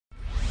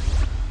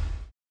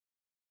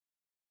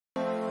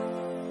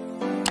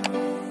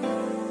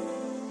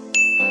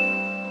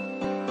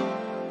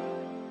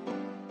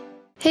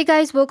Hey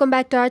guys, welcome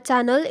back to our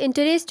channel. In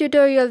today's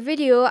tutorial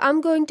video, I'm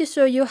going to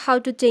show you how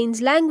to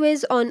change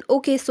language on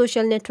OK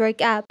Social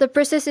Network app. The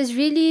process is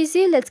really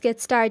easy. Let's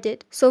get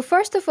started. So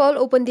first of all,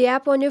 open the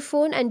app on your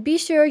phone and be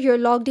sure you're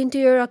logged into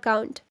your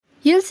account.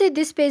 You'll see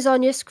this page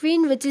on your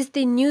screen, which is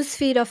the news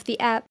feed of the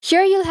app.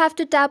 Here you'll have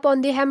to tap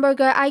on the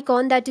hamburger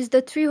icon, that is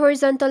the three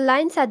horizontal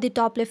lines at the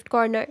top left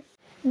corner.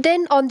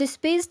 Then on this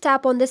page,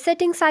 tap on the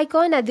settings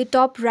icon at the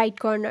top right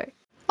corner.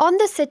 On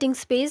the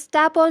settings page,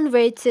 tap on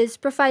where it says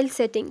profile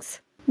settings.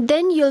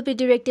 Then you'll be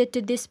directed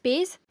to this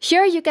page.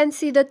 Here you can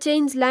see the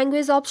change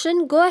language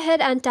option. Go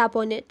ahead and tap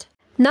on it.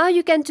 Now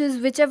you can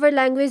choose whichever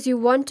language you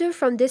want to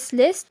from this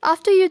list.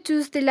 After you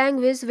choose the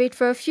language, wait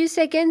for a few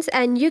seconds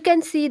and you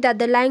can see that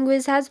the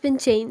language has been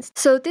changed.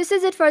 So this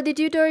is it for the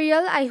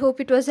tutorial. I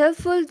hope it was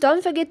helpful.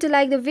 Don't forget to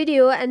like the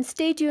video and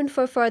stay tuned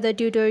for further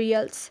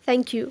tutorials.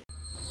 Thank you.